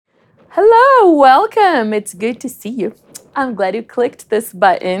Hello, welcome. It's good to see you. I'm glad you clicked this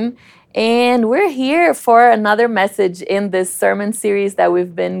button. And we're here for another message in this sermon series that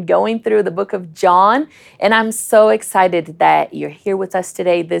we've been going through the book of John. And I'm so excited that you're here with us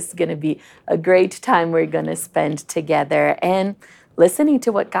today. This is going to be a great time we're going to spend together and listening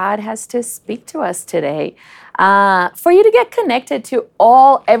to what God has to speak to us today. For you to get connected to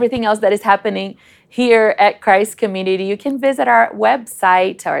everything else that is happening here at Christ Community, you can visit our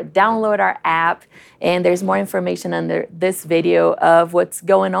website or download our app, and there's more information under this video of what's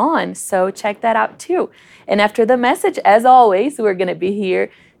going on. So check that out too. And after the message, as always, we're going to be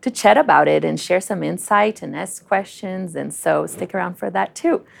here to chat about it and share some insight and ask questions. And so stick around for that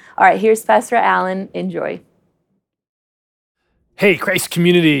too. All right, here's Pastor Allen. Enjoy. Hey, Christ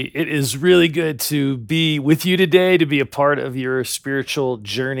Community, it is really good to be with you today, to be a part of your spiritual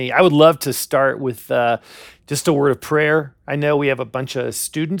journey. I would love to start with just a word of prayer. I know we have a bunch of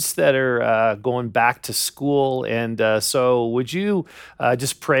students that are going back to school, and so would you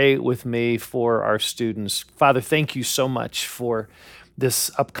just pray with me for our students? Father, thank you so much for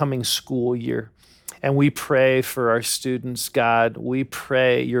this upcoming school year. And we pray for our students, God. We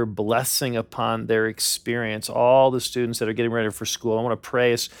pray your blessing upon their experience, all the students that are getting ready for school. I want to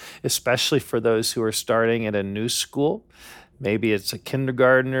pray especially for those who are starting at a new school. Maybe it's a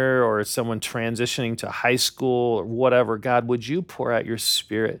kindergartner or it's someone transitioning to high school or whatever. God, would you pour out your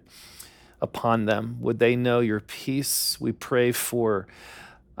spirit upon them? Would they know your peace? We pray for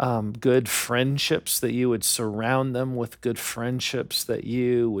good friendships, that you would surround them with good friendships, that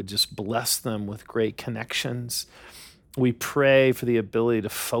you would just bless them with great connections. We pray for the ability to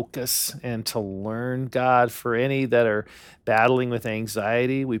focus and to learn, God. For any that are battling with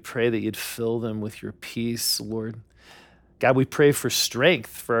anxiety, we pray that you'd fill them with your peace, Lord. God, we pray for strength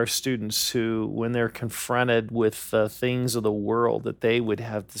for our students who, when they're confronted with things of the world, that they would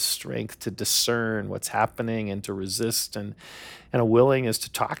have the strength to discern what's happening and to resist, and a willingness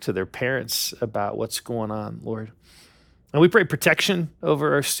to talk to their parents about what's going on, Lord. And we pray protection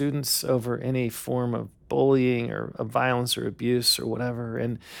over our students, over any form of bullying or of violence or abuse or whatever.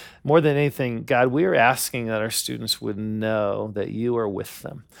 And more than anything, God, we are asking that our students would know that you are with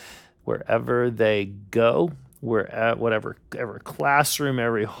them wherever they go. We're at every classroom,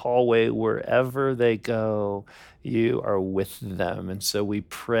 every hallway, wherever they go, you are with them. And so we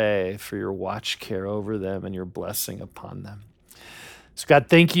pray for your watch care over them and your blessing upon them. So God,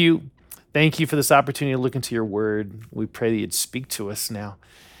 thank you. Thank you for this opportunity to look into your word. We pray that you'd speak to us now.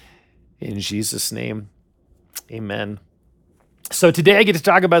 In Jesus' name, amen. So today I get to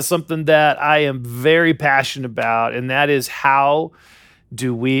talk about something that I am very passionate about, and that is how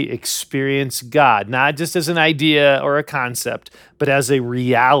do we experience God, not just as an idea or a concept, but as a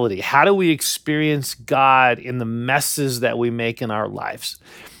reality? How do we experience God in the messes that we make in our lives?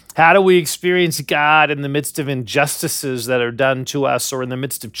 How do we experience God in the midst of injustices that are done to us or in the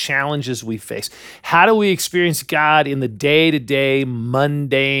midst of challenges we face? How do we experience God in the day-to-day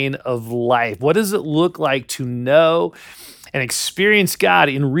mundane of life? What does it look like to know and experience God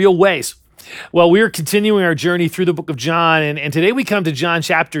in real ways? Well, we are continuing our journey through the book of John, and today we come to John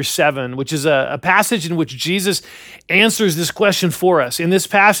chapter 7, which is a passage in which Jesus answers this question for us. In this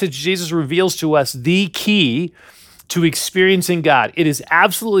passage, Jesus reveals to us the key to experiencing God. It is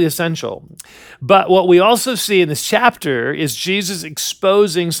absolutely essential. But what we also see in this chapter is Jesus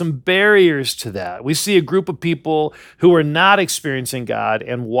exposing some barriers to that. We see a group of people who are not experiencing God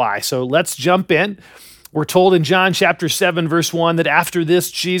and why. So let's jump in. We're told in John chapter 7, verse 1, that after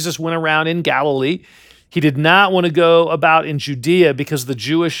this, Jesus went around in Galilee. He did not want to go about in Judea because the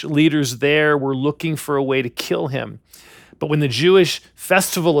Jewish leaders there were looking for a way to kill him. But when the Jewish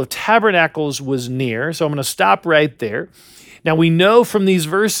festival of tabernacles was near, so I'm going to stop right there. Now we know from these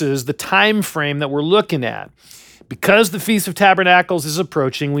verses the time frame that we're looking at. Because the Feast of Tabernacles is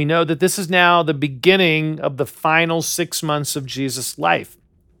approaching, we know that this is now the beginning of the final 6 months of Jesus' life.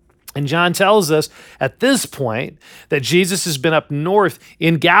 And John tells us at this point that Jesus has been up north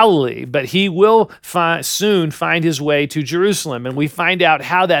in Galilee, but he will soon find his way to Jerusalem. And we find out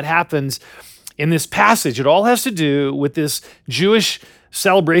how that happens in this passage. It all has to do with this Jewish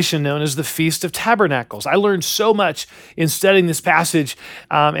celebration known as the Feast of Tabernacles. I learned so much in studying this passage,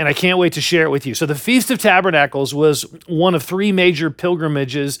 and I can't wait to share it with you. So the Feast of Tabernacles was one of 3 major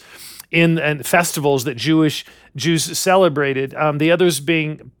pilgrimages and festivals that Jews celebrated, the others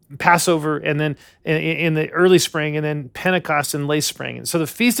being Passover and then in the early spring and then Pentecost in late spring. And so the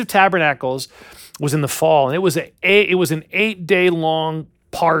Feast of Tabernacles was in the fall, and it was an 8-day long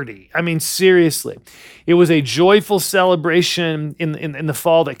party. I mean, seriously. It was a joyful celebration in the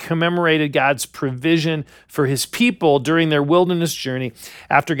fall that commemorated God's provision for his people during their wilderness journey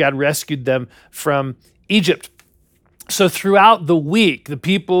after God rescued them from Egypt. So throughout the week, the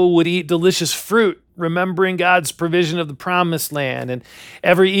people would eat delicious fruit, remembering God's provision of the promised land. And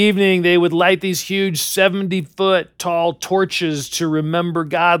every evening they would light these huge 70-foot tall torches to remember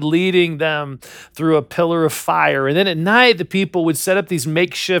God leading them through a pillar of fire. And then at night, the people would set up these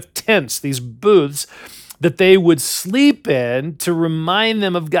makeshift tents, these booths that they would sleep in to remind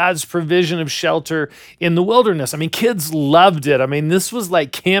them of God's provision of shelter in the wilderness. I mean, kids loved it. I mean, this was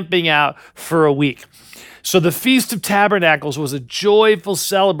like camping out for a week. So the Feast of Tabernacles was a joyful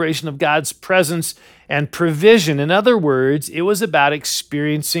celebration of God's presence and provision. In other words, it was about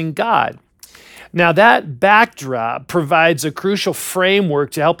experiencing God. Now, that backdrop provides a crucial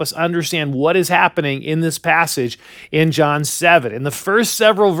framework to help us understand what is happening in this passage in John 7. In the first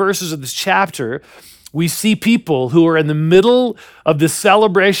several verses of this chapter, we see people who are in the middle of the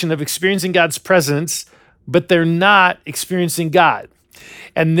celebration of experiencing God's presence, but they're not experiencing God.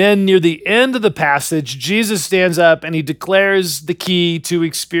 And then near the end of the passage, Jesus stands up and he declares the key to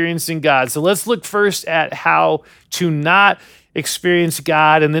experiencing God. So let's look first at how to not experience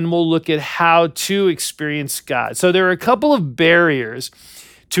God, and then we'll look at how to experience God. So there are a couple of barriers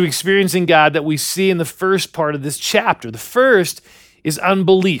to experiencing God that we see in the first part of this chapter. The first is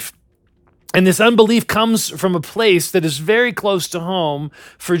unbelief. And this unbelief comes from a place that is very close to home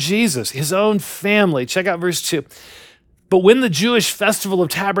for Jesus, his own family. Check out verse 2. But when the Jewish festival of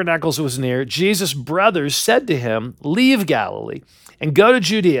tabernacles was near, Jesus' brothers said to him, "Leave Galilee and go to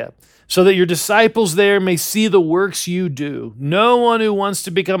Judea, so that your disciples there may see the works you do. No one who wants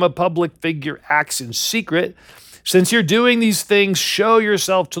to become a public figure acts in secret. Since you're doing these things, show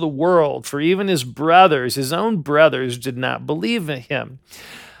yourself to the world." For even his brothers, his own brothers, did not believe in him.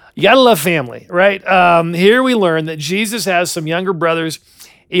 You gotta love family, right? Here we learn that Jesus has some younger brothers.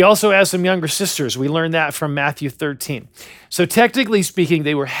 He also has some younger sisters. We learned that from Matthew 13. So technically speaking,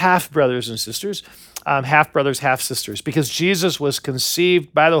 they were half brothers and sisters, half brothers, half sisters, because Jesus was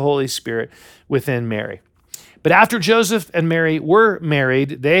conceived by the Holy Spirit within Mary. But after Joseph and Mary were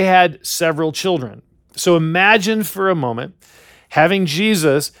married, they had several children. So imagine for a moment having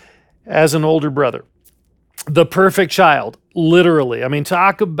Jesus as an older brother. The perfect child, literally. I mean,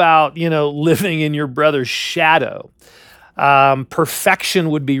 talk about, living in your brother's shadow. Perfection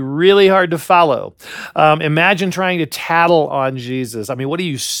would be really hard to follow. Imagine trying to tattle on Jesus. I mean, what do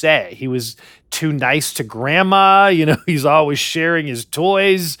you say? He was too nice to grandma. He's always sharing his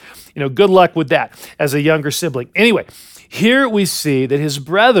toys. Good luck with that as a younger sibling. Anyway, here we see that his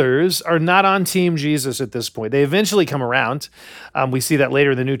brothers are not on Team Jesus at this point. They eventually come around. We see that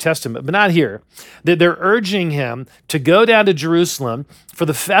later in the New Testament, but not here. They're urging him to go down to Jerusalem for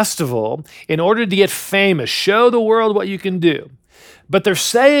the festival in order to get famous, show the world what you can do. But they're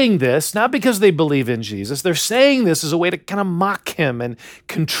saying this not because they believe in Jesus. They're saying this as a way to kind of mock him and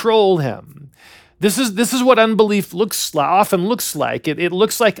control him. This is what unbelief often looks like. It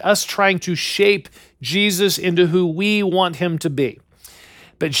looks like us trying to shape Jesus into who we want him to be.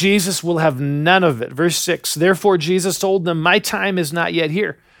 But Jesus will have none of it. Verse 6, therefore Jesus told them, "My time is not yet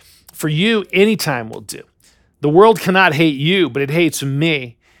here. For you, any time will do. The world cannot hate you, but it hates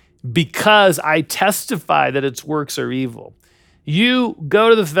me because I testify that its works are evil. You go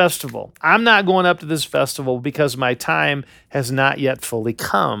to the festival. I'm not going up to this festival because my time has not yet fully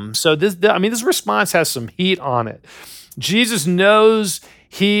come." So this response has some heat on it. Jesus knows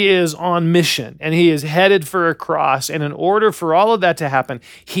he is on mission and he is headed for a cross. And in order for all of that to happen,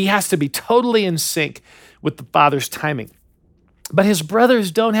 he has to be totally in sync with the Father's timing. But his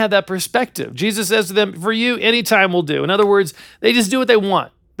brothers don't have that perspective. Jesus says to them, "For you, any time will do." In other words, they just do what they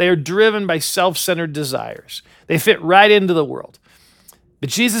want. They are driven by self-centered desires. They fit right into the world. But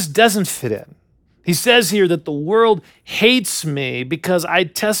Jesus doesn't fit in. He says here that the world hates me because I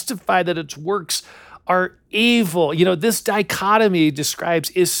testify that its works are evil. This dichotomy he describes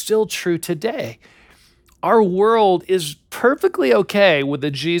is still true today. Our world is perfectly okay with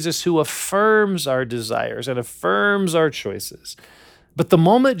a Jesus who affirms our desires and affirms our choices. But the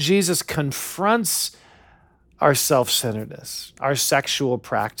moment Jesus confronts our self-centeredness, our sexual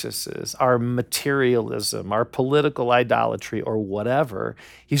practices, our materialism, our political idolatry, or whatever,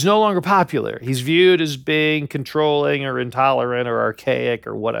 he's no longer popular. He's viewed as being controlling or intolerant or archaic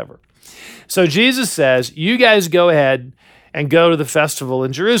or whatever. So Jesus says, you guys go ahead and go to the festival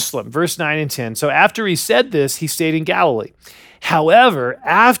in Jerusalem. Verse 9 and 10. So after he said this, he stayed in Galilee. However,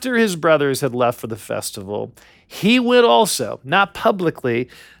 after his brothers had left for the festival, he went also, not publicly,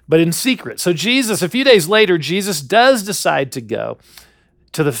 but in secret. So a few days later, Jesus does decide to go.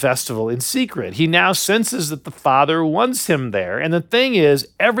 to the festival in secret. He now senses that the Father wants him there. And the thing is,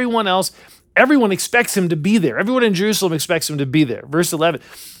 everyone expects him to be there. Everyone in Jerusalem expects him to be there. Verse 11.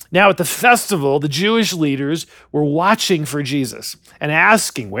 Now at the festival, the Jewish leaders were watching for Jesus and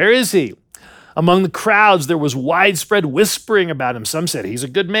asking, "Where is he?" Among the crowds, there was widespread whispering about him. Some said, "He's a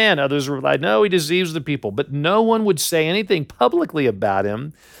good man." Others replied, "No, he deceives the people." But no one would say anything publicly about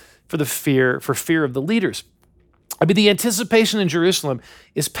him for fear of the leaders. I mean, the anticipation in Jerusalem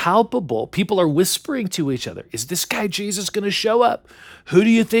is palpable. People are whispering to each other, "Is this guy Jesus going to show up? Who do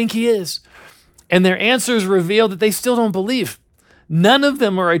you think he is?" And their answers reveal that they still don't believe. None of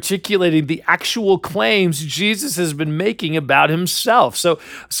them are articulating the actual claims Jesus has been making about himself.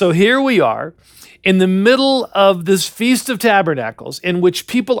 So here we are in the middle of this Feast of Tabernacles in which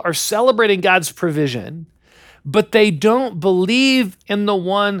people are celebrating God's provision, but they don't believe in the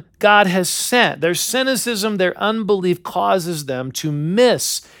one God has sent. Their cynicism, their unbelief causes them to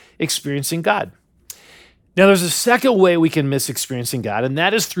miss experiencing God. Now, there's a second way we can miss experiencing God, and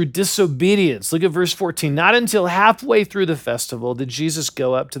that is through disobedience. Look at verse 14. Not until halfway through the festival did Jesus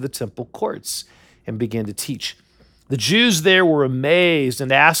go up to the temple courts and begin to teach. The Jews there were amazed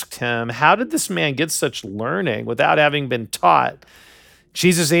and asked him, "How did this man get such learning without having been taught?"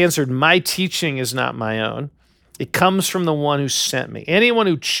 Jesus answered, "My teaching is not my own. It comes from the one who sent me. Anyone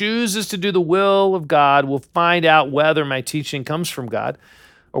who chooses to do the will of God will find out whether my teaching comes from God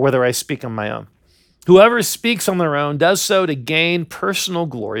or whether I speak on my own. Whoever speaks on their own does so to gain personal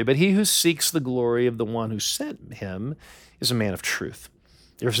glory, but he who seeks the glory of the one who sent him is a man of truth.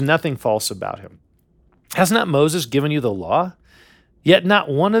 There's nothing false about him. Has not Moses given you the law? Yet not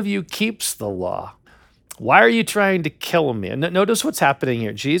one of you keeps the law. Why are you trying to kill me?" And notice what's happening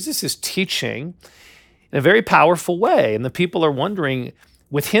here. Jesus is teaching in a very powerful way, and the people are wondering,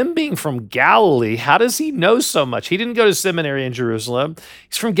 with him being from Galilee, how does he know so much? He didn't go to seminary in Jerusalem.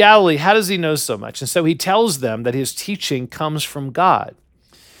 He's from Galilee. How does he know so much? And so he tells them that his teaching comes from God.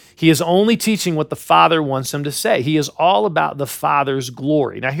 He is only teaching what the Father wants him to say. He is all about the Father's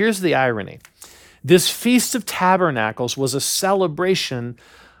glory. Now, here's the irony. This Feast of Tabernacles was a celebration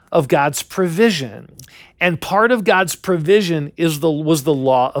of God's provision. And part of God's provision was the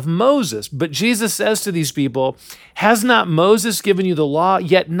law of Moses. But Jesus says to these people, "Has not Moses given you the law?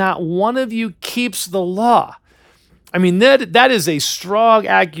 Yet not one of you keeps the law." I mean, that is a strong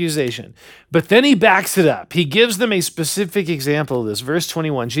accusation. But then he backs it up. He gives them a specific example of this. Verse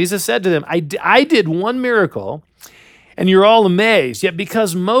 21, Jesus said to them, I did one miracle, and you're all amazed. Yet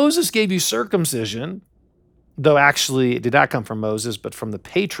because Moses gave you circumcision, though actually it did not come from Moses, but from the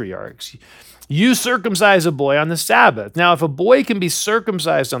patriarchs, you circumcise a boy on the Sabbath. Now, if a boy can be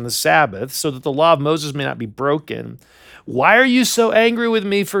circumcised on the Sabbath so that the law of Moses may not be broken, why are you so angry with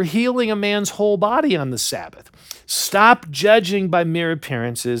me for healing a man's whole body on the Sabbath? Stop judging by mere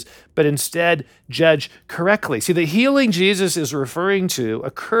appearances, but instead judge correctly. See, the healing Jesus is referring to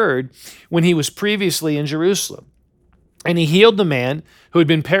occurred when he was previously in Jerusalem. And he healed the man who had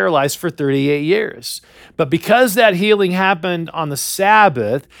been paralyzed for 38 years. But because that healing happened on the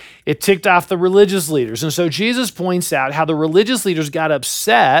Sabbath, it ticked off the religious leaders. And so Jesus points out how the religious leaders got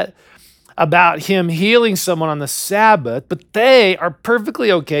upset about him healing someone on the Sabbath, but they are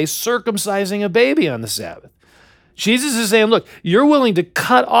perfectly okay circumcising a baby on the Sabbath. Jesus is saying, look, you're willing to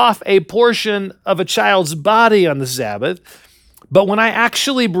cut off a portion of a child's body on the Sabbath, but when I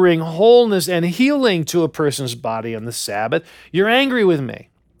actually bring wholeness and healing to a person's body on the Sabbath, you're angry with me.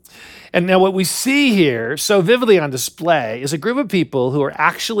 And now what we see here so vividly on display is a group of people who are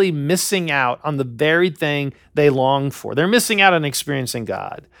actually missing out on the very thing they long for. They're missing out on experiencing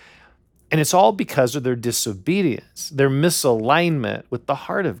God. And it's all because of their disobedience, their misalignment with the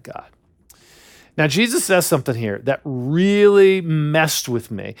heart of God. Now, Jesus says something here that really messed with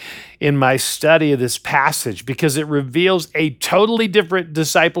me in my study of this passage because it reveals a totally different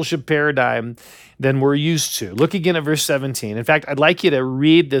discipleship paradigm than we're used to. Look again at verse 17. In fact, I'd like you to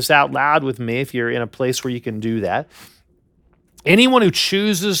read this out loud with me if you're in a place where you can do that. Anyone who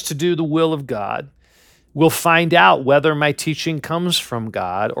chooses to do the will of God will find out whether my teaching comes from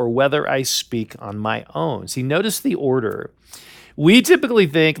God or whether I speak on my own. See, notice the order. We typically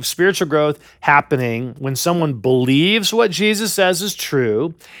think of spiritual growth happening when someone believes what Jesus says is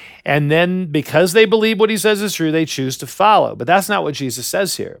true, and then because they believe what he says is true, they choose to follow. But that's not what Jesus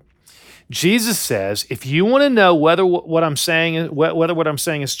says here. Jesus says, if you want to know whether what I'm saying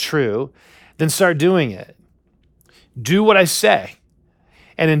is true, then start doing it. Do what I say.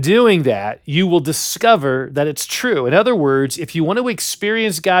 And in doing that, you will discover that it's true. In other words, if you want to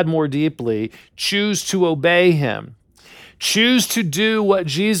experience God more deeply, choose to obey him. Choose to do what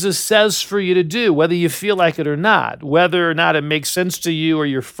Jesus says for you to do, whether you feel like it or not, whether or not it makes sense to you or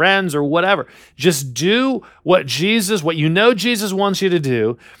your friends or whatever. Just do what you know Jesus wants you to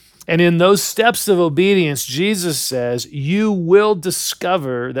do. And in those steps of obedience, Jesus says, you will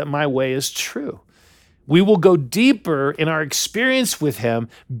discover that my way is true. We will go deeper in our experience with him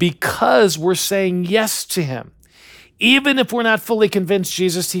because we're saying yes to him, even if we're not fully convinced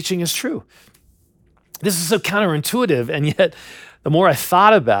Jesus' teaching is true. This is so counterintuitive, and yet the more I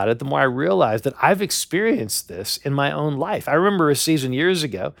thought about it, the more I realized that I've experienced this in my own life. I remember a season years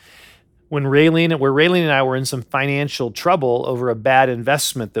ago when Raylene and I were in some financial trouble over a bad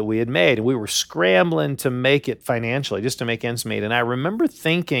investment that we had made, and we were scrambling to make it financially, just to make ends meet. And I remember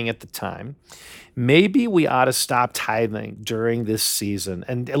thinking at the time, maybe we ought to stop tithing during this season,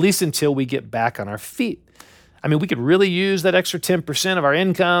 and at least until we get back on our feet. I mean, we could really use that extra 10% of our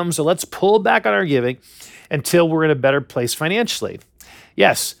income, so let's pull back on our giving until we're in a better place financially.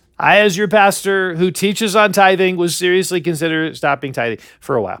 Yes, I, as your pastor who teaches on tithing, was seriously consider stopping tithing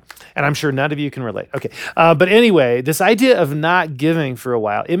for a while. And I'm sure none of you can relate. Okay. But anyway, this idea of not giving for a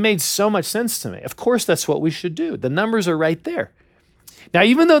while, it made so much sense to me. Of course, that's what we should do. The numbers are right there. Now,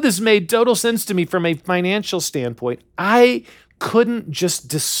 even though this made total sense to me from a financial standpoint, I couldn't just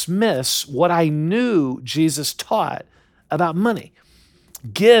dismiss what I knew Jesus taught about money.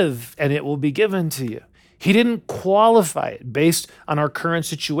 Give, and it will be given to you. He didn't qualify it based on our current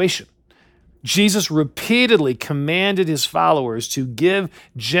situation. Jesus repeatedly commanded his followers to give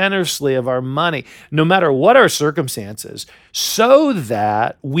generously of our money, no matter what our circumstances, so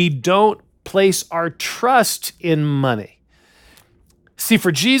that we don't place our trust in money. See,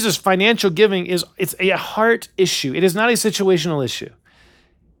 for Jesus, financial giving it's a heart issue. It is not a situational issue.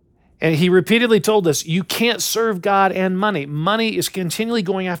 And he repeatedly told us, you can't serve God and money. Money is continually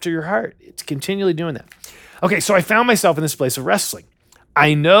going after your heart. It's continually doing that. Okay, so I found myself in this place of wrestling.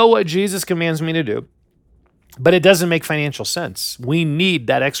 I know what Jesus commands me to do, but it doesn't make financial sense. We need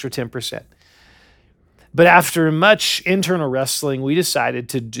that extra 10%. But after much internal wrestling, we decided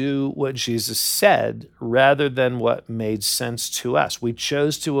to do what Jesus said rather than what made sense to us. We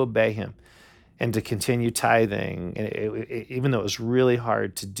chose to obey him and to continue tithing, even though it was really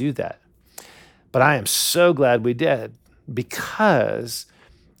hard to do that. But I am so glad we did, because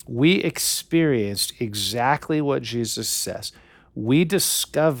we experienced exactly what Jesus says. We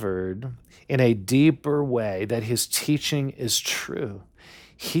discovered in a deeper way that his teaching is true.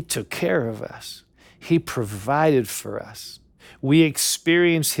 He took care of us. He provided for us. We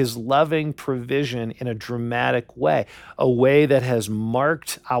experienced his loving provision in a dramatic way, a way that has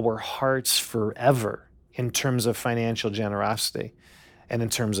marked our hearts forever in terms of financial generosity and in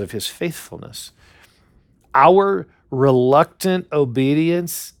terms of his faithfulness. Our reluctant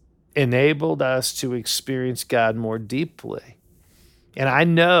obedience enabled us to experience God more deeply. And I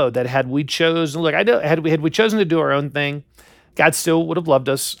know that had we chosen to do our own thing, God still would have loved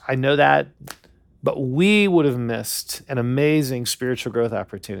us. I know that. But we would have missed an amazing spiritual growth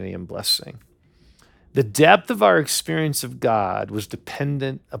opportunity and blessing. The depth of our experience of God was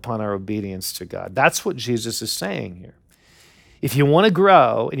dependent upon our obedience to God. That's what Jesus is saying here. If you want to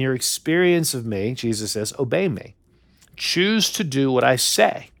grow in your experience of me, Jesus says, obey me. Choose to do what I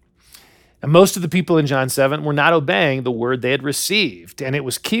say. And most of the people in John 7 were not obeying the word they had received, and it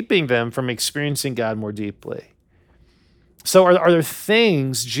was keeping them from experiencing God more deeply. So are there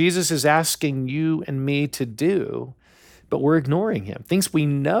things Jesus is asking you and me to do, but we're ignoring him? Things we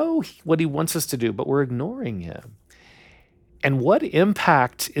know what he wants us to do, but we're ignoring him. And what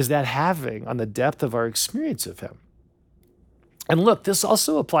impact is that having on the depth of our experience of him? And look, this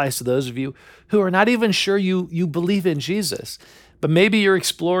also applies to those of you who are not even sure you believe in Jesus, but maybe you're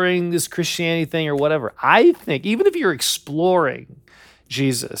exploring this Christianity thing or whatever. I think even if you're exploring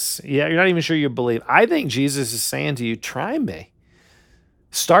Jesus, you're not even sure you believe, I think Jesus is saying to you, try me.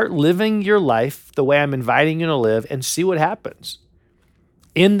 Start living your life the way I'm inviting you to live and see what happens.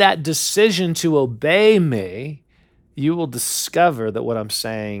 In that decision to obey me, you will discover that what I'm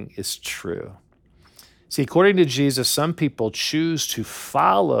saying is true. See, according to Jesus, some people choose to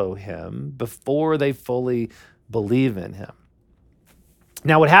follow him before they fully believe in him.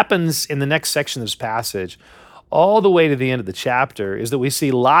 Now, what happens in the next section of this passage, all the way to the end of the chapter, is that we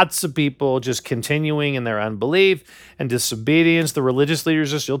see lots of people just continuing in their unbelief and disobedience. The religious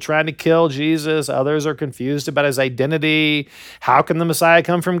leaders are still trying to kill Jesus. Others are confused about his identity. How can the Messiah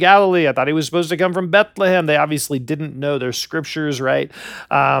come from Galilee? I thought he was supposed to come from Bethlehem. They obviously didn't know their scriptures, right?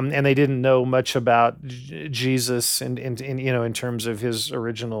 And they didn't know much about Jesus in terms of his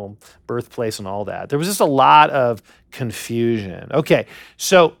original birthplace and all that. There was just a lot of confusion. Okay,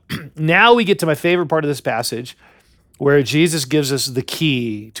 so now we get to my favorite part of this passage, where Jesus gives us the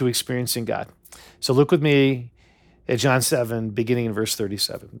key to experiencing God. So look with me at John 7, beginning in verse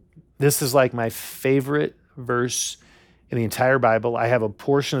 37. This is like my favorite verse in the entire Bible. I have a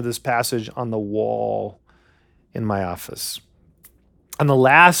portion of this passage on the wall in my office. On the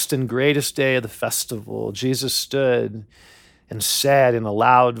last and greatest day of the festival, Jesus stood and said in a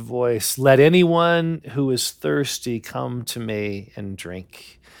loud voice, "Let anyone who is thirsty come to me and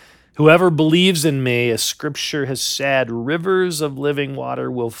drink. Whoever believes in me, as Scripture has said, rivers of living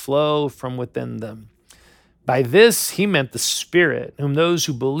water will flow from within them." By this, he meant the Spirit, whom those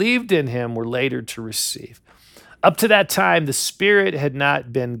who believed in him were later to receive. Up to that time, the Spirit had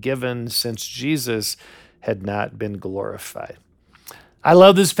not been given since Jesus had not been glorified. I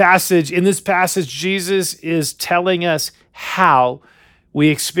love this passage. In this passage, Jesus is telling us how we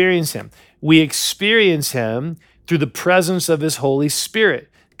experience him. We experience him through the presence of his Holy Spirit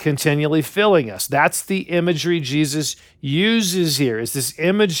continually filling us. That's the imagery Jesus uses here, is this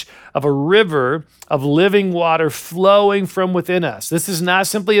image of a river of living water flowing from within us. This is not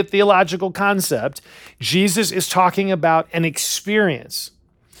simply a theological concept. Jesus is talking about an experience.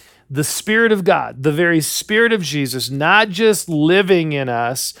 The Spirit of God, the very Spirit of Jesus, not just living in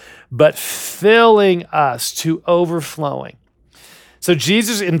us, but filling us to overflowing. So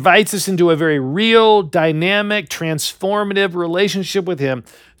Jesus invites us into a very real, dynamic, transformative relationship with him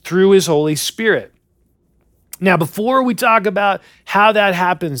through his Holy Spirit. Now, before we talk about how that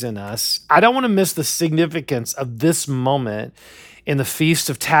happens in us, I don't want to miss the significance of this moment in the Feast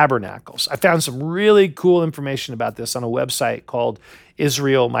of Tabernacles. I found some really cool information about this on a website called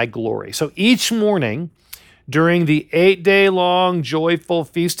Israel My Glory. So each morning during the 8-day-long joyful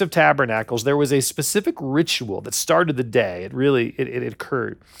Feast of Tabernacles, there was a specific ritual that started the day. It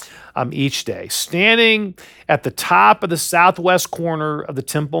occurred each day. Standing at the top of the southwest corner of the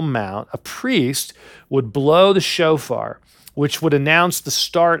Temple Mount, a priest would blow the shofar, which would announce the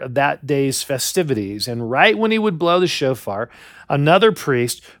start of that day's festivities. And right when he would blow the shofar, another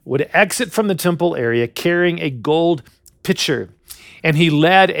priest would exit from the temple area carrying a gold pitcher. And he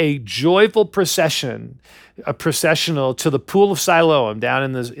led a joyful processional to the pool of Siloam down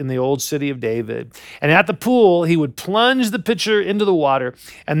in the old city of David. And at the pool, he would plunge the pitcher into the water,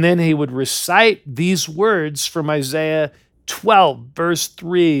 and then he would recite these words from Isaiah 12, verse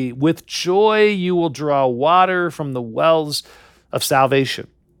 3, "With joy you will draw water from the wells of salvation."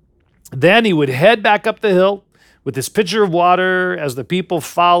 Then he would head back up the hill with his pitcher of water as the people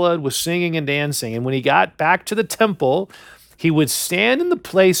followed with singing and dancing. And when he got back to the temple, he would stand in the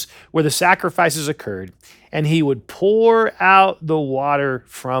place where the sacrifices occurred, and he would pour out the water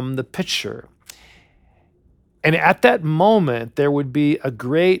from the pitcher. And at that moment, there would be a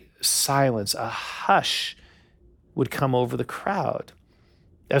great silence, a hush would come over the crowd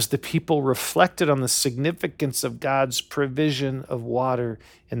as the people reflected on the significance of God's provision of water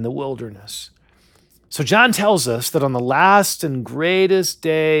in the wilderness. So John tells us that on the last and greatest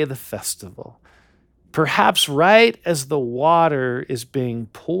day of the festival, perhaps right as the water is being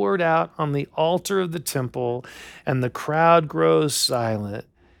poured out on the altar of the temple and the crowd grows silent,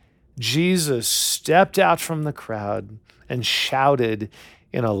 Jesus stepped out from the crowd and shouted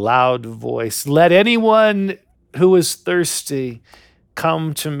in a loud voice, "Let anyone who is thirsty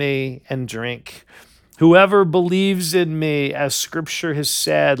come to me and drink. Whoever believes in me, as Scripture has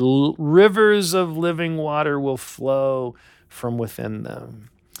said, rivers of living water will flow from within them."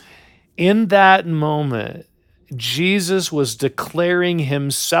 In that moment, Jesus was declaring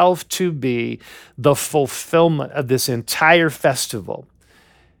himself to be the fulfillment of this entire festival.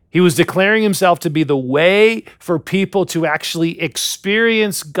 He was declaring himself to be the way for people to actually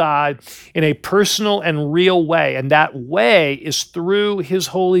experience God in a personal and real way. And that way is through his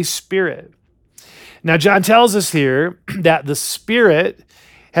Holy Spirit. Now, John tells us here that the Spirit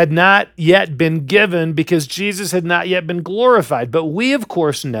had not yet been given because Jesus had not yet been glorified. But we, of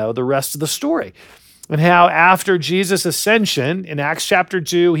course, know the rest of the story and how after Jesus' ascension in Acts chapter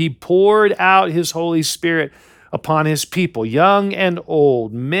 2, he poured out his Holy Spirit upon his people, young and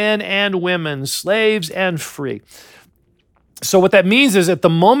old, men and women, slaves and free. So what that means is at the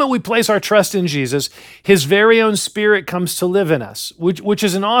moment we place our trust in Jesus, his very own Spirit comes to live in us, which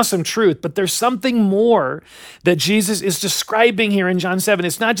is an awesome truth. But there's something more that Jesus is describing here in John 7.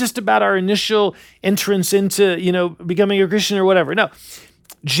 It's not just about our initial entrance into, becoming a Christian or whatever. No,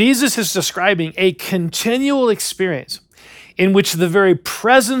 Jesus is describing a continual experience in which the very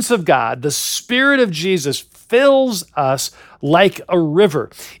presence of God, the Spirit of Jesus, fills us like a river,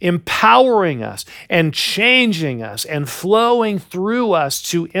 empowering us and changing us and flowing through us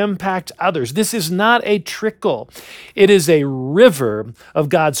to impact others. This is not a trickle. It is a river of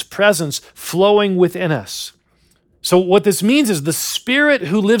God's presence flowing within us. So what this means is the Spirit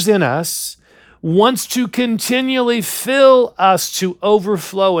who lives in us wants to continually fill us to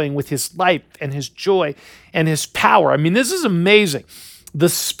overflowing with his life and his joy and his power. I mean, this is amazing. The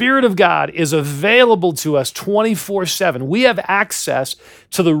Spirit of God is available to us 24/7. We have access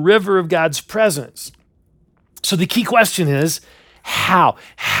to the river of God's presence. So the key question is, how?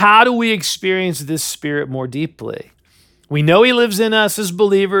 How do we experience this Spirit more deeply? We know he lives in us as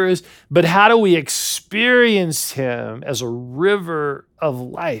believers, but how do we experience him as a river of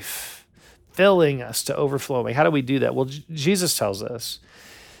life, filling us to overflowing? How do we do that? Well, Jesus tells us,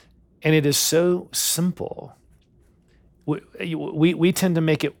 and it is so simple. We tend to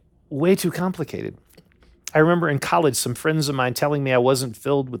make it way too complicated. I remember in college, some friends of mine telling me I wasn't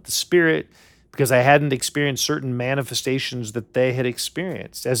filled with the Spirit because I hadn't experienced certain manifestations that they had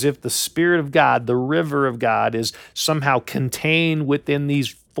experienced, as if the Spirit of God, the river of God, is somehow contained within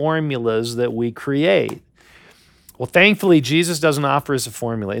these formulas that we create. Well, thankfully, Jesus doesn't offer us a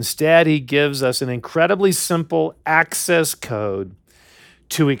formula. Instead, he gives us an incredibly simple access code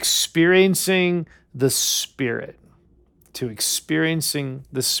to experiencing the Spirit,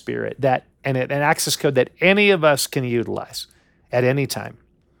 that, and an access code that any of us can utilize at any time,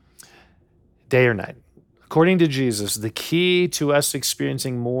 day or night. According to Jesus, the key to us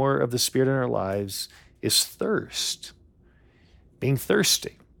experiencing more of the Spirit in our lives is thirst, being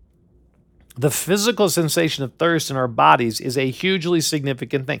thirsty. The physical sensation of thirst in our bodies is a hugely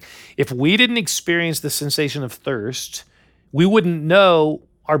significant thing. If we didn't experience the sensation of thirst, we wouldn't know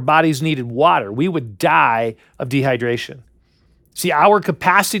our bodies needed water. We would die of dehydration. See, our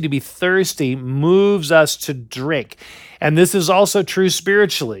capacity to be thirsty moves us to drink. And this is also true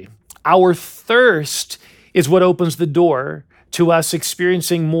spiritually. Our thirst is what opens the door to us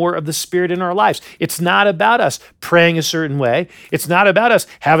experiencing more of the Spirit in our lives. It's not about us praying a certain way. It's not about us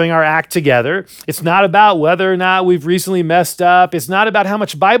having our act together. It's not about whether or not we've recently messed up. It's not about how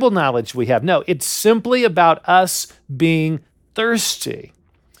much Bible knowledge we have. No, it's simply about us being thirsty.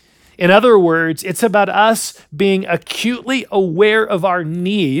 In other words, it's about us being acutely aware of our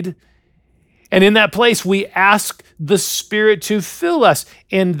need. And in that place, we ask the Spirit to fill us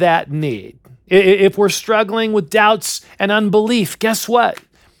in that need. If we're struggling with doubts and unbelief, guess what?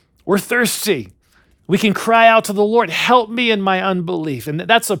 We're thirsty. We can cry out to the Lord, help me in my unbelief. And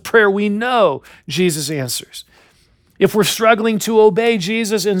that's a prayer we know Jesus answers. If we're struggling to obey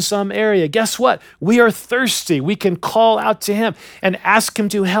Jesus in some area, guess what? We are thirsty. We can call out to him and ask him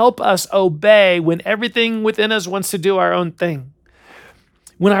to help us obey when everything within us wants to do our own thing.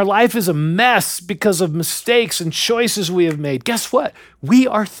 When our life is a mess because of mistakes and choices we have made, guess what? We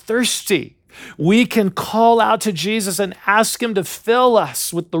are thirsty. We can call out to Jesus and ask him to fill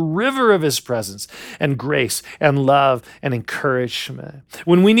us with the river of his presence and grace and love and encouragement.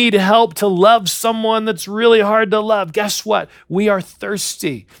 When we need help to love someone that's really hard to love, guess what? We are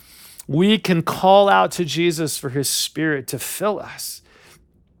thirsty. We can call out to Jesus for his Spirit to fill us.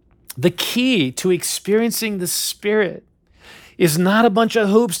 The key to experiencing the Spirit is not a bunch of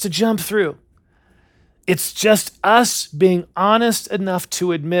hoops to jump through. It's just us being honest enough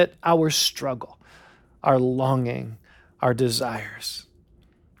to admit our struggle, our longing, our desires.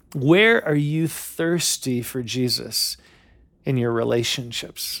 Where are you thirsty for Jesus in your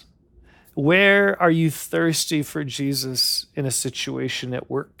relationships? Where are you thirsty for Jesus in a situation at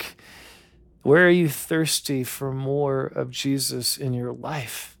work? Where are you thirsty for more of Jesus in your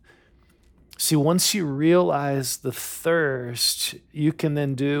life? See, once you realize the thirst, you can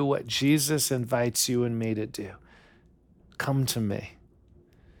then do what Jesus invites you and me to do. Come to me.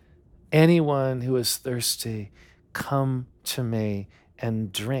 Anyone who is thirsty, come to me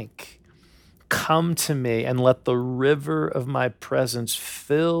and drink. Come to me and let the river of my presence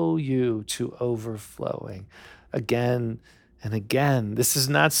fill you to overflowing again and again. This is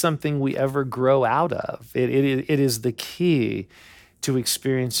not something we ever grow out of. It is the key to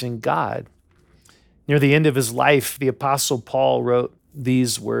experiencing God. Near the end of his life, the Apostle Paul wrote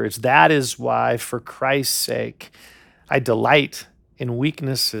these words, "That is why, for Christ's sake, I delight in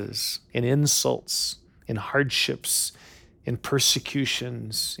weaknesses, in insults, in hardships, in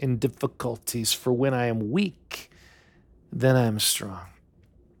persecutions, in difficulties. For when I am weak, then I am strong."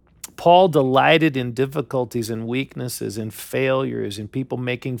 Paul delighted in difficulties and weaknesses and failures and people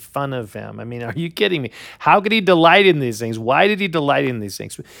making fun of him. I mean, are you kidding me? How could he delight in these things? Why did he delight in these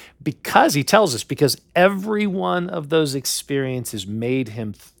things? Because he tells us, because every one of those experiences made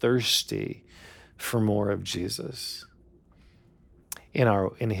him thirsty for more of Jesus.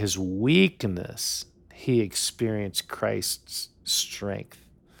 In his weakness, he experienced Christ's strength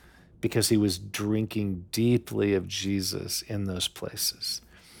because he was drinking deeply of Jesus in those places.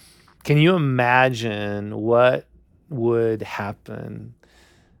 Can you imagine what would happen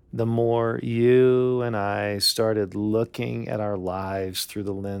the more you and I started looking at our lives through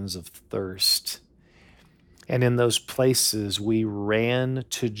the lens of thirst. And in those places, we ran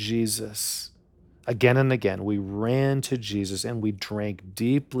to Jesus again and again. We ran to Jesus and we drank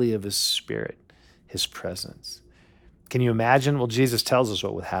deeply of his spirit, his presence. Can you imagine? Well, Jesus tells us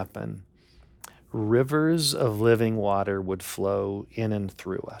what would happen. Rivers of living water would flow in and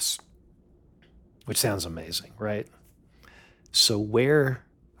through us, which sounds amazing, right? So where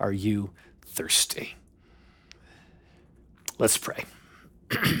are you thirsty? Let's pray.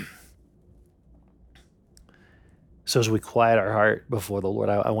 So as we quiet our heart before the Lord,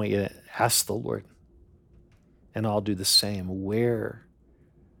 I want you to ask the Lord, and I'll do the same. Where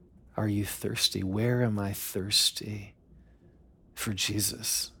are you thirsty? Where am I thirsty for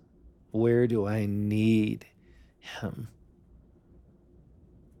Jesus? Where do I need him?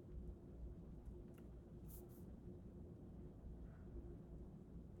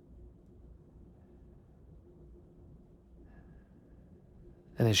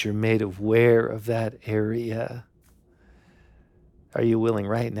 And as you're made aware of that area, are you willing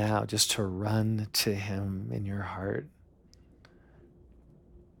right now just to run to him in your heart?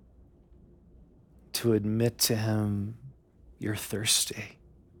 To admit to him you're thirsty?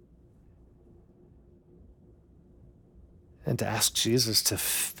 And to ask Jesus to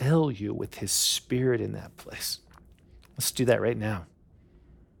fill you with his spirit in that place. Let's do that right now.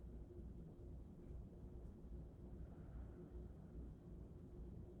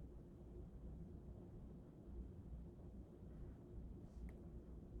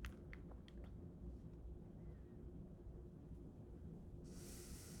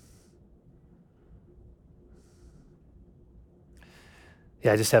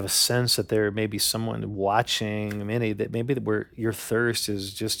 Yeah, I just have a sense that there may be someone watching, many that maybe where your thirst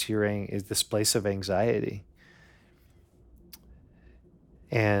is just hearing is this place of anxiety.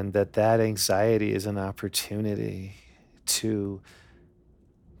 And that anxiety is an opportunity to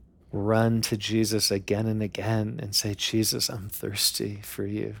run to Jesus again and again and say, Jesus, I'm thirsty for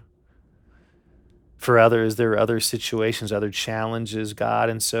you. For others, there are other situations, other challenges,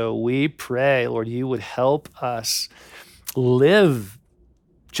 God. And so we pray, Lord, you would help us live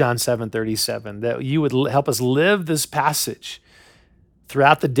John 7:37, that you would help us live this passage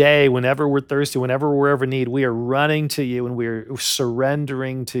throughout the day. Whenever we're thirsty, whenever we're ever need, we are running to you and we're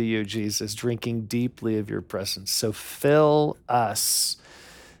surrendering to you, Jesus, drinking deeply of your presence. So fill us,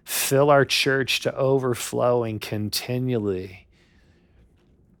 fill our church to overflowing continually.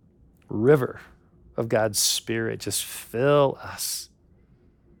 River of God's Spirit, just fill us.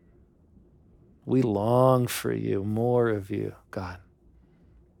 We long for you, more of you, God.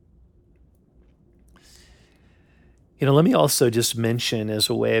 Let me also just mention as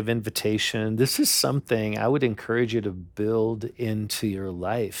a way of invitation, this is something I would encourage you to build into your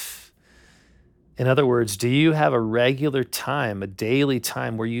life. In other words, do you have a regular time, a daily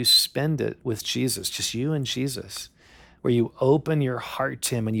time where you spend it with Jesus, just you and Jesus, where you open your heart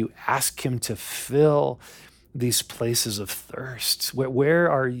to him and you ask him to fill these places of thirst? Where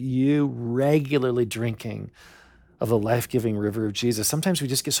are you regularly drinking of the life-giving river of Jesus? Sometimes we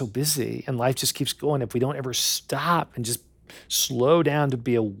just get so busy and life just keeps going if we don't ever stop and just slow down to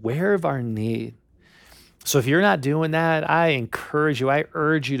be aware of our need. So if you're not doing that, I encourage you, I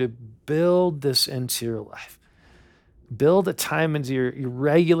urge you to build this into your life. Build a time into your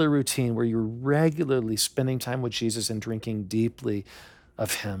regular routine where you're regularly spending time with Jesus and drinking deeply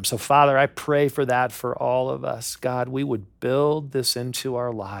of him. So Father, I pray for that for all of us. God, we would build this into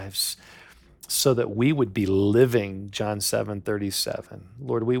our lives so that we would be living John 7:37.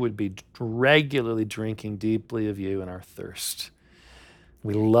 Lord, we would be regularly drinking deeply of you in our thirst.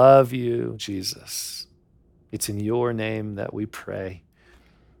 We love you, Jesus. It's in your name that we pray.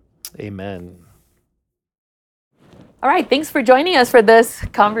 Amen. All right, thanks for joining us for this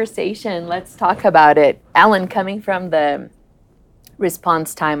conversation. Let's talk about it. Alan, coming from the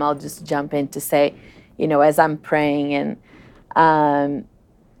response time, I'll just jump in to say, as I'm praying, and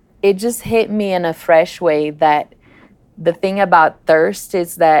it just hit me in a fresh way that the thing about thirst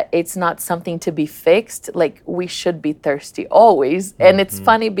is that it's not something to be fixed. Like, we should be thirsty always. And it's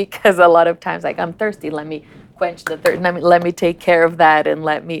funny because a lot of times, like, I'm thirsty, let me quench the thirst, let me take care of that, and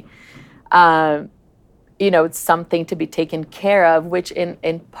let me, it's something to be taken care of, which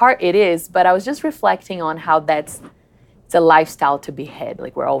in part it is. But I was just reflecting on how it's a lifestyle to be had.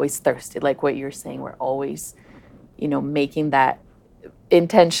 Like, we're always thirsty, like what you're saying. We're always, making that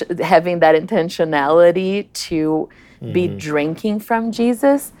intention, having that intentionality to be drinking from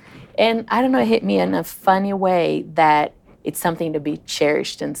Jesus. And I don't know, it hit me in a funny way that it's something to be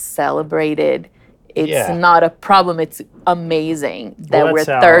cherished and celebrated it's Yeah. not a problem. It's amazing that Well, we're that's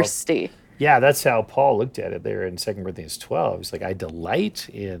how- thirsty. Yeah, that's how Paul looked at it there in 2 Corinthians 12. He's like, I delight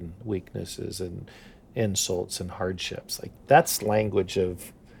in weaknesses and insults and hardships. Like, that's language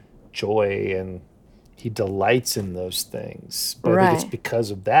of joy, and he delights in those things. But I think it's Right.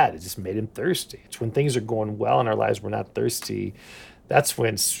 because of that. It just made him thirsty. It's when things are going well in our lives, we're not thirsty. That's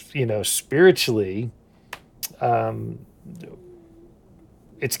when, spiritually,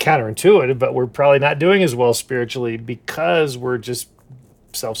 it's counterintuitive, but we're probably not doing as well spiritually because we're just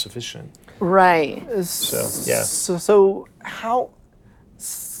self-sufficient. Right. So, yeah.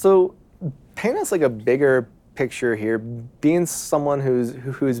 So paint us like a bigger picture here. Being someone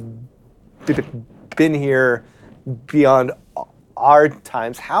who's been here beyond our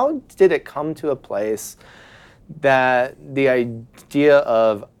times, how did it come to a place that the idea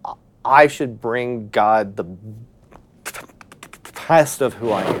of I should bring God the best of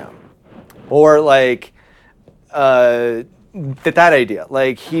who I am, or like that idea,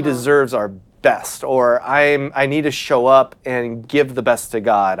 like he deserves our best, or I need to show up and give the best to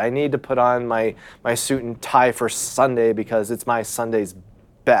God. I need to put on my suit and tie for Sunday because it's my Sunday's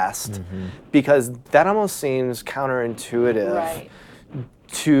best. Because that almost seems counterintuitive Right.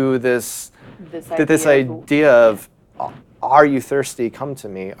 to this This idea of, are you thirsty? Come to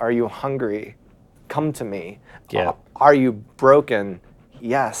me. Are you hungry? Come to me. Yeah. Are you broken?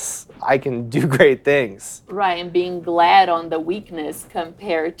 Yes, I can do great things. Right, and being glad on the weakness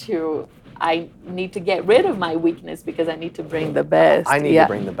compared to I need to get rid of my weakness because I need to bring the best. I need to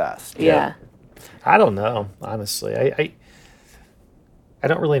bring the best. Yeah. I don't know, honestly. I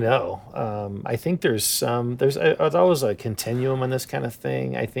don't really know. I think there's always a continuum on this kind of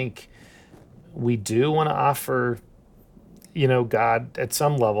thing. I think we do want to offer, God at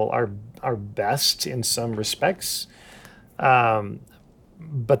some level our best in some respects.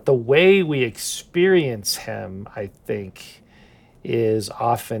 But the way we experience him, I think, is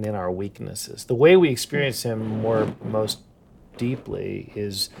often in our weaknesses. The way we experience him most deeply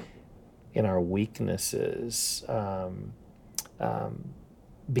is in our weaknesses.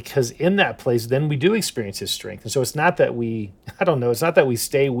 Because in that place, then we do experience his strength. And so it's not that it's not that we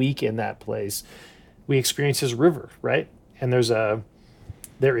stay weak in that place. We experience his river, right? And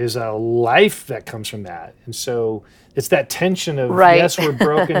there is a life that comes from that. And so it's that tension of, Right. yes, we're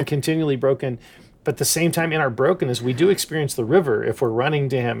broken, continually broken, but at the same time in our brokenness, we do experience the river if we're running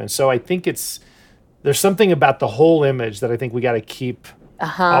to him. And so I think there's something about the whole image that I think we got to keep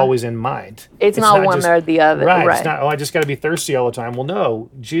always in mind. It's not one just- or the other. Right. Right. It's not, I just got to be thirsty all the time. Well, no,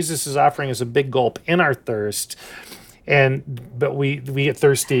 Jesus is offering us a big gulp in our thirst. But we get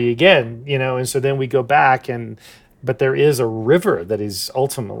thirsty again, and so then we go back but there is a river that is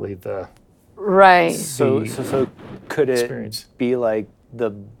ultimately the Right. So could it experience. be like the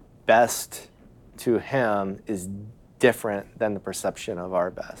best to him is different than the perception of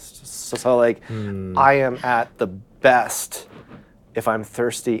our best? So like, I am at the best if I'm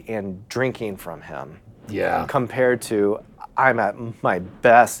thirsty and drinking from him, Yeah. compared to I'm at my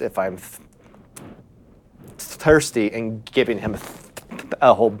best if I'm thirsty and giving him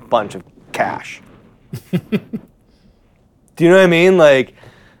a whole bunch of cash. Do you know what I mean? Like,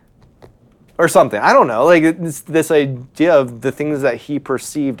 or something. I don't know. Like, it's this idea of the things that he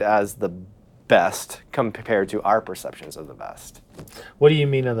perceived as the best compared to our perceptions of the best. What do you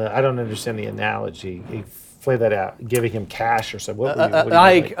mean I don't understand the analogy. You play that out, giving him cash or something. What do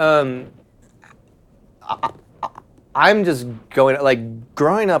you mean? I'm just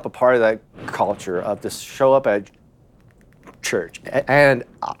growing up a part of that culture of this show up at church, and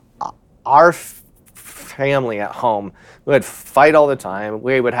our family at home would fight all the time.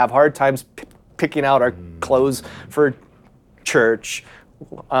 We would have hard times picking out our clothes for church.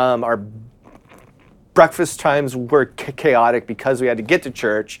 Our breakfast times were chaotic because we had to get to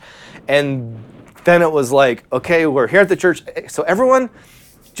church. And then it was like, okay, we're here at the church, so everyone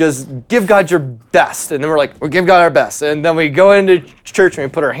just give God your best. And then we're like, we'll give God our best. And then we go into church and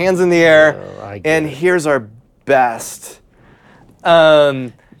we put our hands in the air, and here's our best.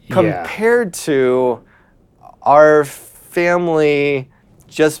 Compared to our family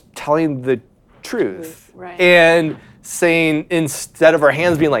just telling the truth. Right. And saying, instead of our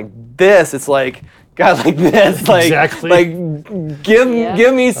hands being like this, it's like, God, like this, like, Exactly. like give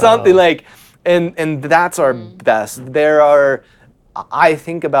me something, like, and that's our best. There are, I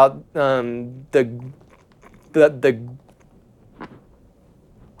think about the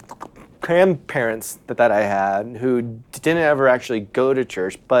grandparents that I had who didn't ever actually go to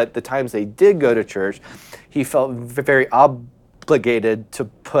church, but the times they did go to church, he felt very obligated to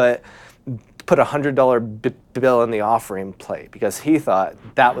put $100 bill in the offering plate because he thought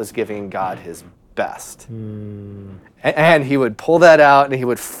that was giving God his best. And he would pull that out and he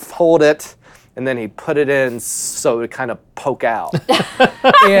would fold it and then he'd put it in so it would kind of poke out.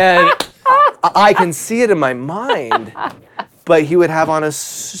 And I can see it in my mind, but he would have on a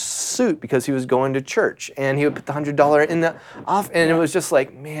suit because he was going to church, and he would put the $100 in the off, and it was just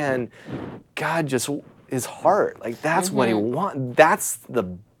like, man, God just his heart, like that's what he wants. That's the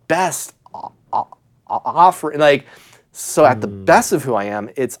best offering. Like, so at the best of who I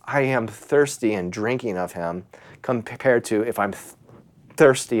am thirsty and drinking of him, compared to if I'm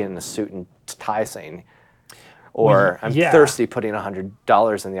thirsty in a suit and tie saying, or I'm thirsty putting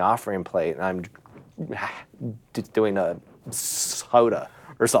 $100 in the offering plate and I'm doing a soda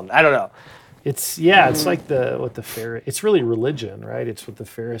or something. I don't know. It's like it's really religion, right? It's what the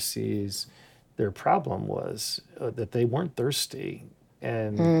Pharisees, their problem was that they weren't thirsty,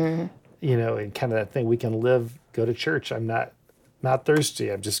 and and kind of that thing. We can go to church. I'm not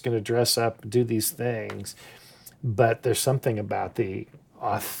thirsty. I'm just going to dress up, do these things, but there's something about the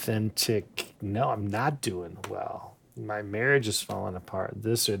authentic. No, I'm not doing well. My marriage is falling apart.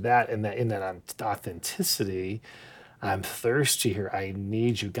 This or that, and that in that authenticity. I'm thirsty here. I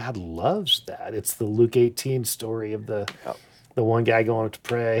need you. God loves that. It's the Luke 18 story of the one guy going up to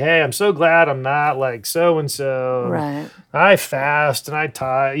pray. Hey, I'm so glad I'm not like so-and-so. Right. I fast and I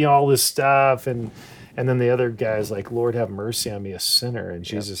tie, all this stuff. And then the other guy's like, Lord, have mercy on me, a sinner. And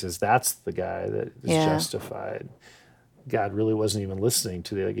Jesus says, that's the guy that is justified. God really wasn't even listening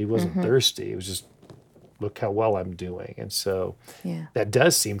to he wasn't thirsty. It was just, look how well I'm doing. And so that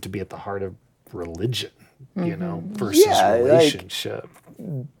does seem to be at the heart of religion. Versus relationship.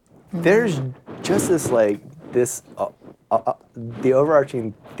 There's just this the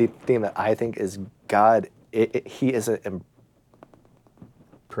overarching theme that I think is God. He isn't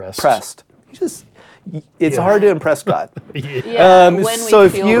impressed. It's hard to impress God. When we feel we're so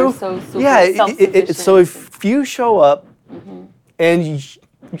super self-sufficient. So if you show up and you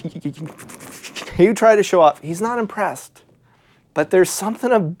try to show off, he's not impressed. But there's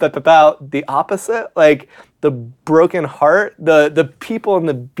something about the opposite, like the broken heart, the people in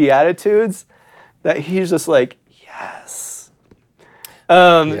the Beatitudes, that he's just like, yes.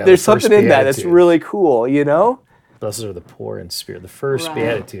 There's something in that that's really cool, Blessed are the poor in spirit. The first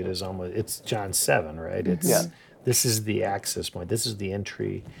beatitude is it's John 7, right? This is the access point. This is the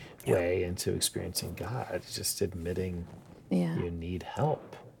entry way into experiencing God. It's just admitting you need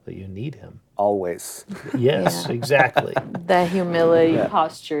help, that you need him. Always. Yes, exactly. The humility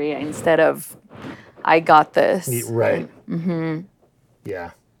posture, instead of, I got this. Right.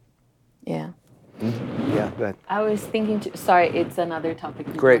 Yeah. Yeah. Yeah, go ahead. I was thinking, sorry, it's another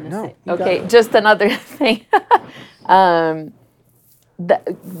topic. Great. Okay, just another thing.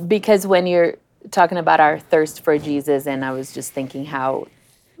 Because when you're talking about our thirst for Jesus, and I was just thinking how,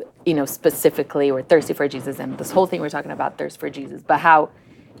 specifically we're thirsty for Jesus, and this whole thing we're talking about thirst for Jesus, but how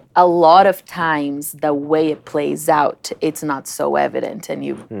a lot of times the way it plays out, it's not so evident. And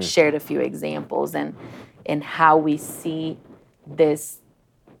you shared a few examples and how we see this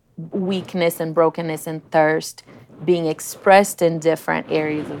weakness and brokenness and thirst being expressed in different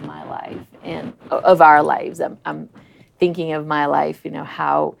areas of my life and of our lives. I'm thinking of my life,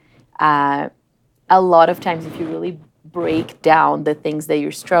 how a lot of times if you really break down the things that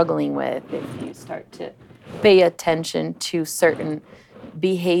you're struggling with, if you start to pay attention to certain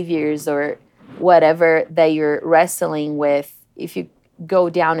behaviors or whatever that you're wrestling with, if you go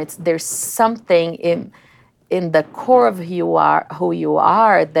down, there's something in the core of who you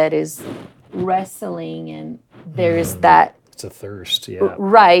are that is wrestling, and there's that. It's a thirst, yeah.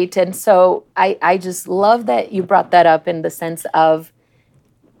 Right, and so I just love that you brought that up in the sense of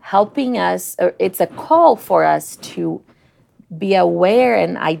helping us, or it's a call for us to be aware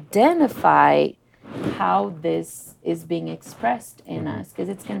and identify how this is being expressed in us, because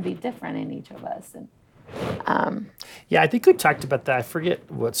it's going to be different in each of us. And I think we talked about that. I forget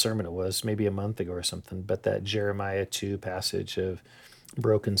what sermon it was, maybe a month ago or something, but that Jeremiah 2 passage of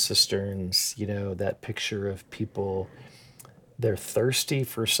broken cisterns, that picture of people, they're thirsty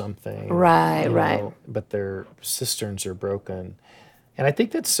for something. Right. But their cisterns are broken. And I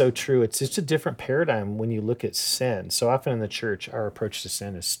think that's so true. It's just a different paradigm when you look at sin. So often in the church, our approach to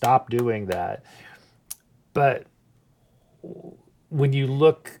sin is stop doing that. But when you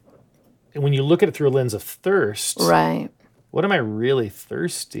look at it through a lens of thirst, right. What am I really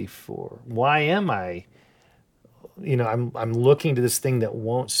thirsty for? Why am I? I'm looking to this thing that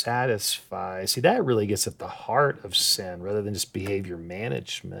won't satisfy. See, that really gets at the heart of sin rather than just behavior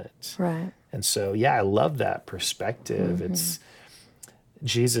management. Right. And so, I love that perspective. It's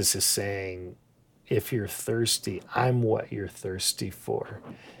Jesus is saying, if you're thirsty, I'm what you're thirsty for.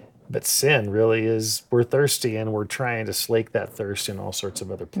 But sin really is, we're thirsty and we're trying to slake that thirst in all sorts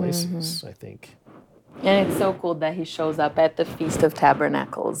of other places, I think. And it's so cool that he shows up at the Feast of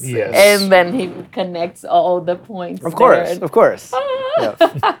Tabernacles. Yes. And then he connects all the points. Of course, there. of course. Yeah.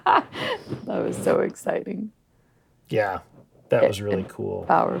 That was so exciting. Yeah, that was really cool.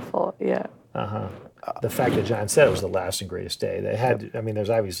 Powerful, yeah. The fact that John said it was the last and greatest day. They had, I mean, there's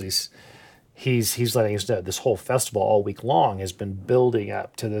obviously, he's letting us know this whole festival all week long has been building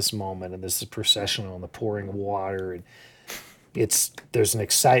up to this moment, and this is processional and the pouring of water, and there's an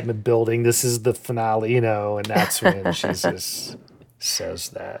excitement building. This is the finale, and that's when Jesus says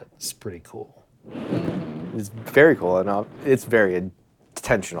that. It's pretty cool. It's very cool, and it's very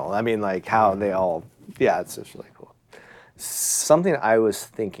intentional. I mean, like how they all, it's just really cool. Something I was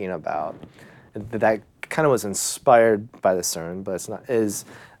thinking about that kind of was inspired by the sermon, but it's not, is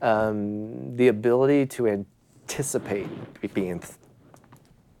the ability to anticipate being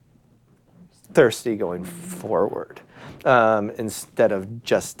thirsty going forward instead of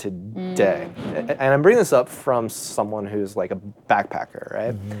just today. And I'm bringing this up from someone who's like a backpacker,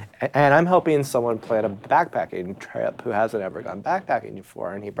 right? And I'm helping someone plan a backpacking trip who hasn't ever gone backpacking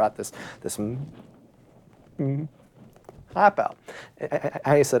before, and he brought this map out.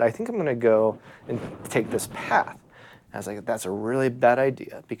 And he said, I think I'm going to go and take this path. And I was like, that's a really bad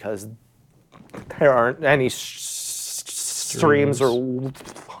idea because there aren't any streams or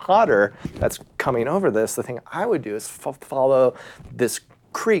water that's coming over this. The thing I would do is follow this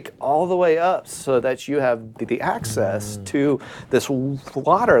creek all the way up so that you have the access to this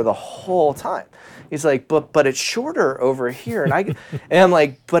water the whole time. He's like, but it's shorter over here. And I'm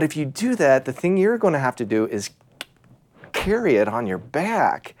like, but if you do that, the thing you're going to have to do is carry it on your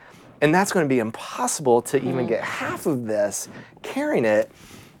back, and that's going to be impossible to even get half of this carrying it.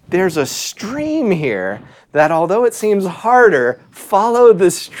 There's a stream here that, although it seems harder, follow the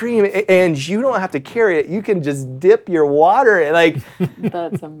stream, and you don't have to carry it. You can just dip your water in, like.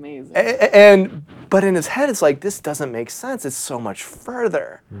 That's amazing. But in his head, it's like, this doesn't make sense. It's so much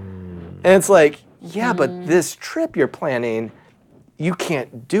further, and it's like, but this trip you're planning, you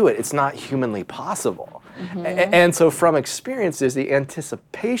can't do it. It's not humanly possible. And so from experience, there's the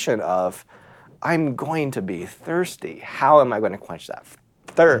anticipation of, I'm going to be thirsty. How am I going to quench that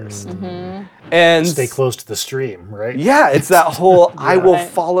thirst? And Stay close to the stream, right? yeah, it's that whole, I will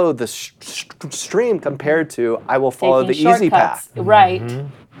follow the stream compared to, I will follow Taking the easy shortcuts. path. Right.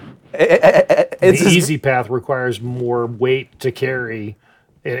 It's The easy path requires more weight to carry,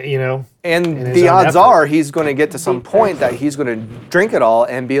 and his the own odds effort. are he's going to get to some point that he's going to drink it all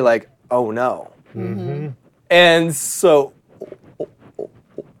and be like, oh no. And so,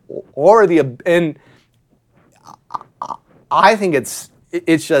 and I think it's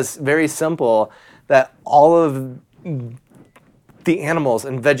just very simple that all of the animals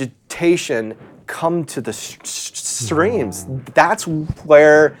and vegetation come to the streams. That's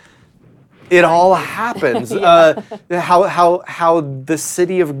where it all happens. How the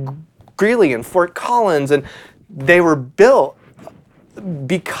city of Greeley and Fort Collins, and they were built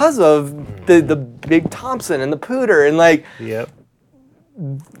because of the Big Thompson and the Pooter, and like,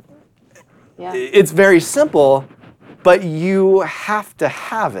 it's very simple, but you have to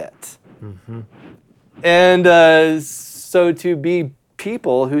have it. And so to be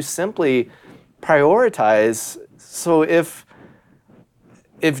people who simply prioritize, so if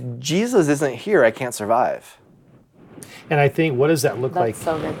Jesus isn't here, I can't survive. And I think, what does that look like? That's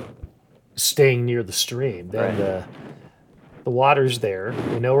so good. Staying near the stream. Then the water's there.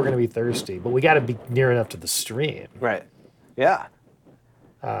 We know we're going to be thirsty, but we got to be near enough to the stream. Right. Yeah.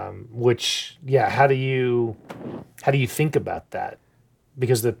 Which, how do you think about that?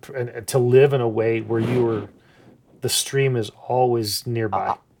 Because to live in a way where the stream is always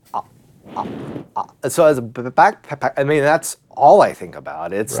nearby. So as a backpack, I mean, that's all I think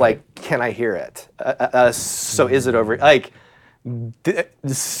about. It's like, can I hear it? So is it over? Like,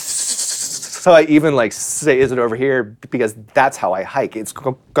 so I even like say, is it over here? Because that's how I hike. It's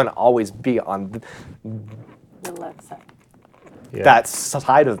going to always be on The left side. that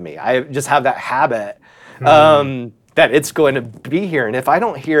side of me. I just have that habit that it's going to be here. And if I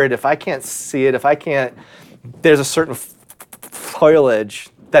don't hear it, if I can't see it, there's a certain foliage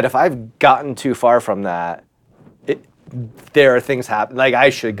that if I've gotten too far from that, there are things happen. Like, I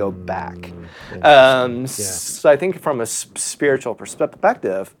should go back. So I think from a spiritual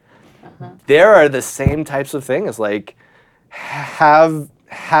perspective, there are the same types of things. Like,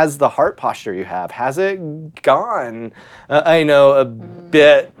 has the heart posture you have, has it gone, a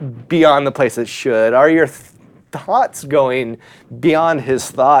bit beyond the place it should? Are your thoughts going beyond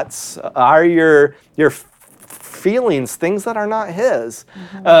his thoughts? Are your feelings, things that are not his.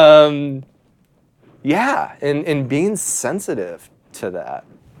 Yeah, and being sensitive to that.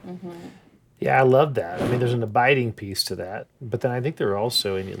 Yeah, I love that. I mean, there's an abiding piece to that, but then I think there are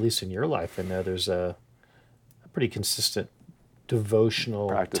also, at least in your life, I know there's a pretty consistent devotional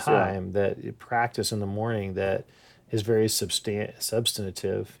Practice, time that you practice in the morning that is very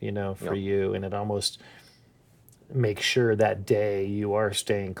substantive, for you, and it almost makes sure that day you are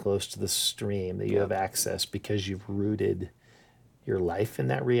staying close to the stream, that you have access because you've rooted your life in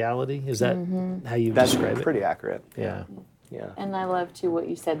that reality. Is that how you That's describe it? pretty accurate. Yeah. Yeah. And I love too what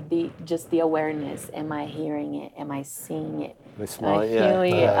you said, just the awareness. Am I hearing it? Am I seeing it? I Am smell I it,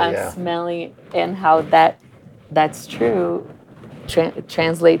 feeling it? I'm yeah. smelling it. And how that's true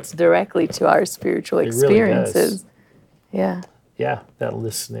translates directly to our spiritual It really does. experiences. Yeah. Yeah, that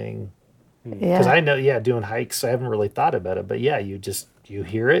listening. Because Yeah. I know, doing hikes, I haven't really thought about it, but yeah, you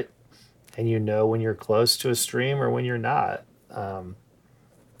hear it, and you know when you're close to a stream or when you're not.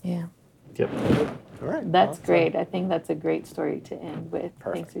 Yeah. Yep. All right. That's great. I think that's a great story to end with.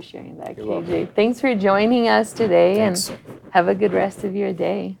 Perfect. Thanks for sharing that, You're KJ. welcome. Thanks for joining us today, Thanks. and have a good rest of your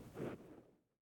day.